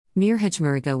Mir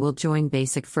Hajmiragha will join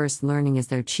BasicFirst Learning as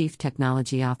their Chief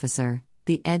Technology Officer,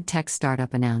 the ed-tech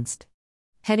startup announced.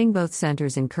 Heading both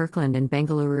centers in Kirkland and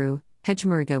Bengaluru,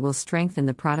 Hajmiragha will strengthen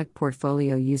the product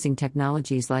portfolio using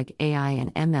technologies like AI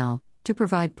and ML to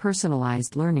provide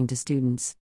personalized learning to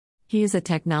students. He is a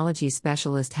technology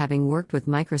specialist, having worked with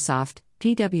Microsoft,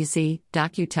 PwC,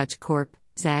 DocuTouch Corp.,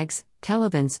 Zags,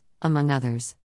 Televance, among others.